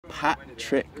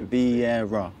Patrick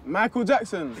Vieira. Michael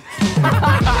Jackson.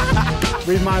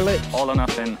 Read my lips. All or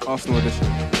nothing. Arsenal edition.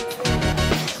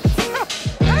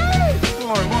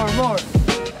 More.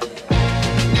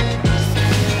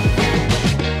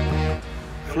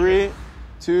 3,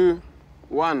 2,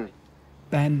 1.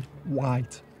 Ben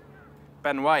White.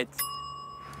 Ben White.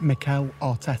 Mikel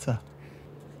Arteta.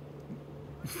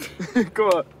 Go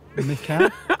on. Mikel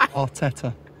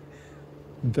Arteta.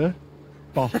 The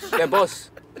boss. The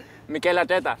boss. Mikel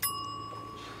Arteta.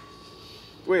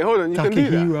 Wait, hold on, you can do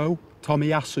that. Takahiro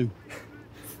Tomiyasu.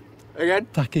 Again?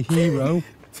 Takahiro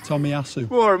Tomiyasu.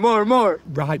 More.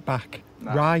 Right back.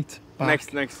 Nah. Right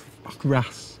back. Next.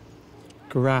 Grass.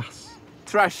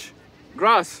 Trash.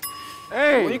 Grass.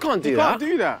 Hey, Well, you can't do you that. can't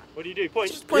do that. What do you do?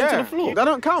 Point. Just point to Yeah, the floor. that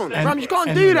don't count. Em- Ram, you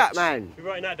can't do that, Emirates. man. You're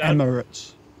writing that down.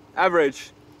 Emirates.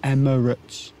 Average.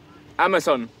 Emirates.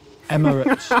 Amazon.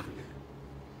 Emirates.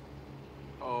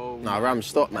 Oh, Nah, Ram,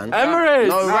 stop, man. Emirates.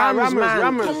 No, Nah, Rams, man.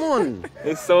 Ramos. Come on.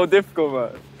 It's so difficult,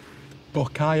 man.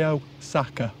 Bukayo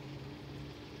Saka.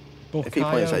 If he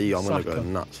points at you, I'm gonna Saka. go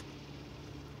nuts.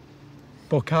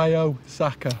 Bukayo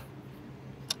Saka.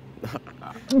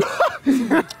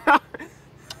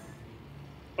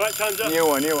 Right, time's up. New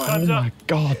one. Oh Time's up. my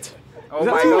God. Oh Is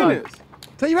that my 2 god. minutes?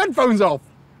 Take your headphones off.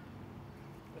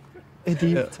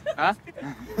 Idiot.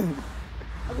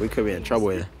 We could be in trouble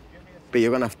here. But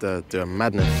you're gonna have to do a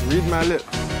madness. Read my lips.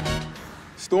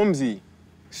 Stormzy.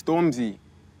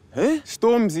 Huh?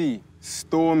 Stormzy.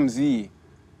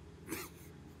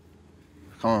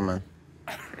 Come on, man.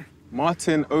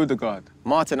 Martin Odegaard.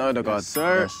 Martin Odegaard. Yes,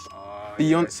 sir. Yes.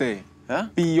 Beyonce. Huh?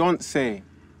 Beyonce.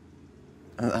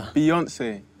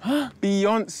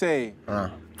 Beyonce.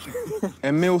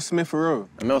 Emil Smith-Rowe.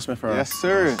 Emil Smith-Rowe. Yes,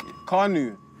 sir.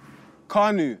 Kanu.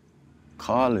 Carlu.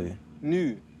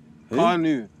 Nu. Who?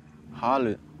 Kanu.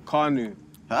 Harlu. Kanu.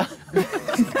 Huh?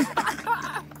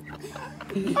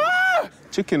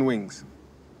 Chicken wings.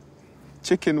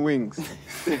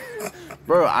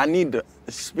 Bro, I need to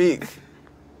speak.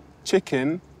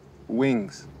 Chicken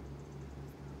wings.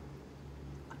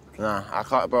 Nah, I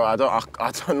can't, bro. I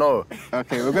don't know.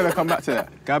 Okay, we're gonna come back to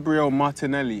that. Gabriel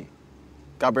Martinelli.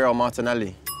 Gabriel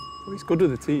Martinelli. Oh, he's good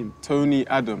with the team. Tony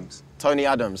Adams. Tony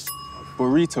Adams.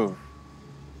 Burrito.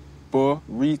 More.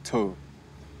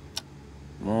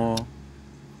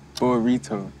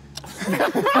 Burrito.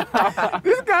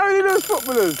 This guy really knows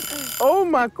footballers. Oh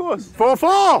my gosh.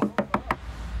 4-4.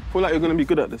 Feel like you're gonna be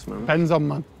good at this, man. Depends on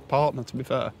my partner, to be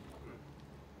fair.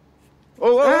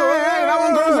 Oh, hey, that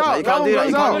one goes out. You can't do that.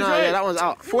 You can't. That No, yeah, that one's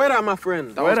out. Fuera, my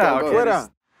friend. That one's gotta go.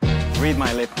 Fuera. Read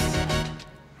my lips.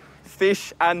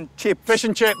 Fish and chips. Fish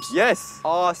and chips. Yes.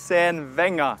 Arsene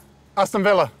Wenger. Aston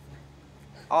Villa.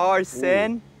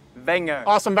 Arsene Wenger.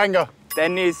 Arsene Wenger.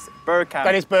 Dennis Bergkamp.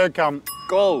 Dennis Bergkamp.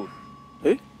 Goal.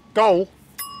 Who? Goal.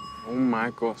 Oh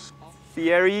my gosh.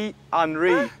 Thierry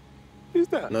Henry. Who's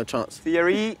that? No chance.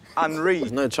 Thierry Henry.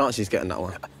 There's no chance he's getting that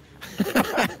one.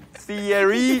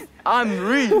 Thierry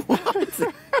Henry.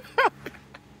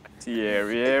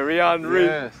 Thierry Henry.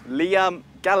 Yes. Liam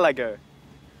Gallagher.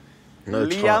 No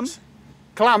Liam. chance.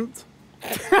 Clamped.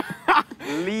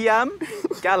 Liam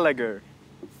Gallagher.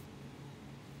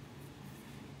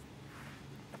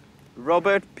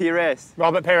 Robert Pires.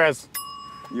 Robert Pires.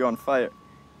 You're on fire.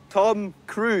 Tom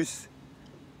Cruise.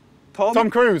 Tom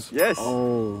Cruise. Yes.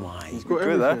 Oh my He's got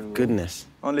Good, huh? everything. goodness.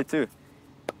 Only 2.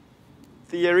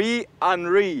 Thierry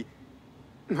Henry.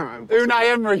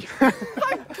 Unai Emery.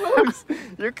 Close.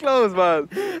 You're close,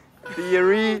 man.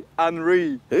 Thierry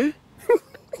Henry. Who?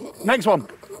 Next one.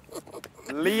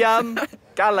 Liam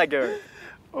Gallagher.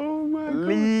 Oh my god.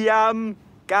 Liam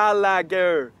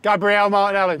Gallagher. Gabriel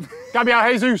Martinelli.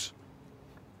 Gabriel Jesus.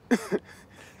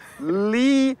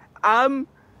 Liam.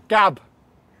 Gab.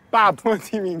 Bab. What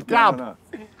do you mean? Gab. No.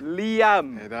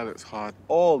 Liam. Hey, that looks hard.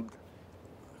 Old.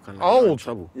 Old.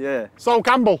 Trouble. Yeah. Sol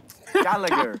Campbell.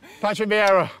 Gallagher. Patrick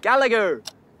Vieira. Gallagher.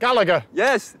 Gallagher.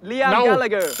 Yes. Liam No.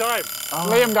 Gallagher. Time.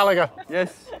 Liam Gallagher.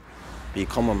 Yes. B,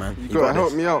 come on, man. You You gotta got help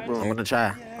this. me out, bro. I'm gonna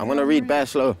try. I'm gonna read bare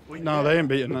slow. No, they ain't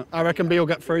beating that. I reckon B will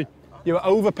get 3. You were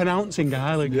over-pronouncing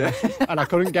Gallagher, and I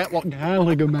couldn't get what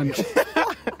Gallagher meant.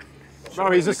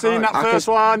 Bro, he's just seen that first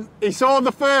one. He saw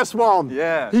the first one.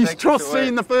 Yeah, He's take just it away.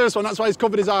 seen the first one. That's why he's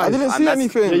covered his eyes. I didn't see that's-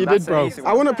 anything. Yeah, you That's did, an bro. easy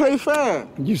I one. want to play fair.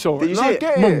 You saw Did it. you No, see I it?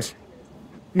 get Mums. it.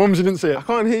 Mums, you didn't see it. I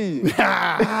can't hear you.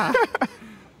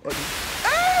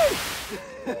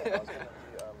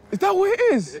 Is that what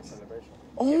it is?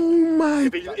 Oh my.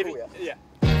 Yeah.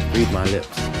 Read my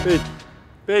lips.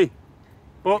 B.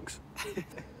 Books.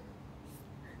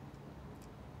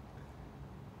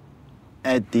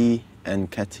 Eddie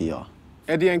Nketiah.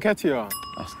 Eddie Nketiah.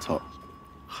 That's top.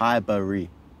 Highbury.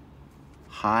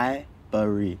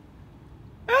 Highbury.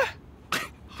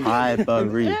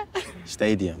 Highbury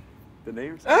Stadium. The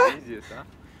name's the easiest, huh?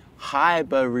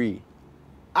 Highbury.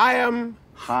 I am.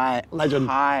 Legend.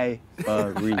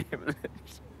 Highbury.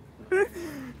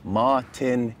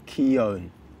 Martin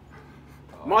Keown.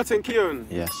 Martin Keown.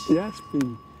 Yes. Yes,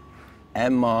 please.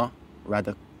 Emma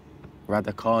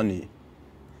Raducanu.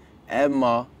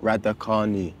 Emma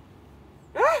Raducanu.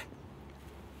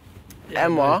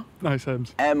 Emma. Nice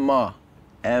Ems. Emma.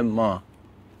 Emma.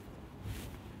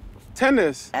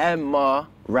 Tennis. Emma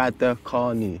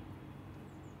Raducanu.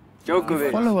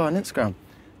 Djokovic. Follow her on Instagram.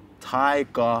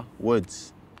 Tiger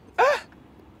Woods.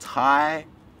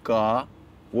 Tiger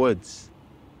Woods.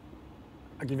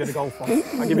 I'll give you the golf one.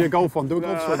 I'll give you a golf one. Do a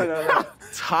golf swing.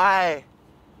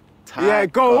 Yeah,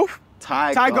 golf.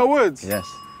 Tiger Woods. Yes.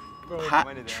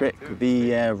 Patrick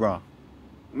Vieira.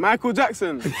 Michael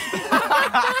Jackson.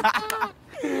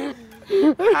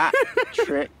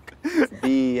 Patrick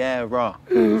Vieira.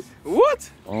 What?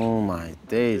 Oh my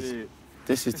days.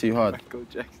 This is too hard. Michael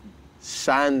Jackson.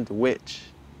 Sandwich.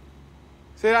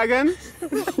 Say that again.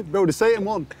 Bro, just say it in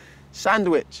one.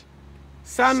 Sandwich.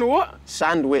 San what?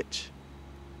 Sandwich.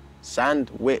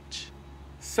 Sandwich.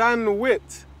 Sandwich.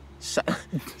 Sa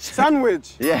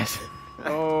Sandwich. yes.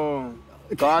 Oh.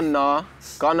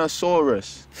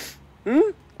 Gunnosaurus.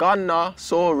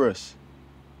 Gunnosaurus.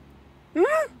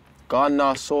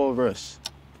 Gunnosaurus.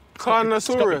 It's got the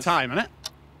Carnosaurus. time, innit?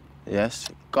 Yes.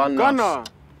 Gunner.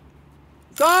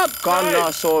 Stop.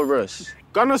 Gunnosaurus.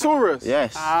 Gunnosaurus.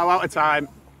 Yes. Out of time.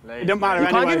 It doesn't matter You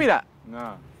anyway. can't give me that.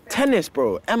 No. Tennis,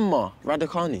 bro. Emma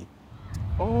Raducanu.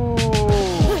 Oh.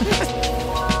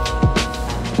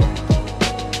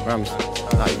 Rams,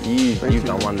 like you've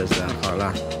done wonders there, I can't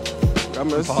lie.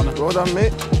 Ramos, well done,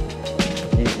 mate.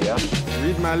 Easy, yeah?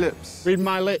 Read my lips. Read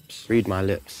my lips. Read my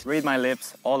lips. Read my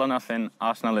lips, all or nothing,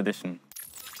 Arsenal edition.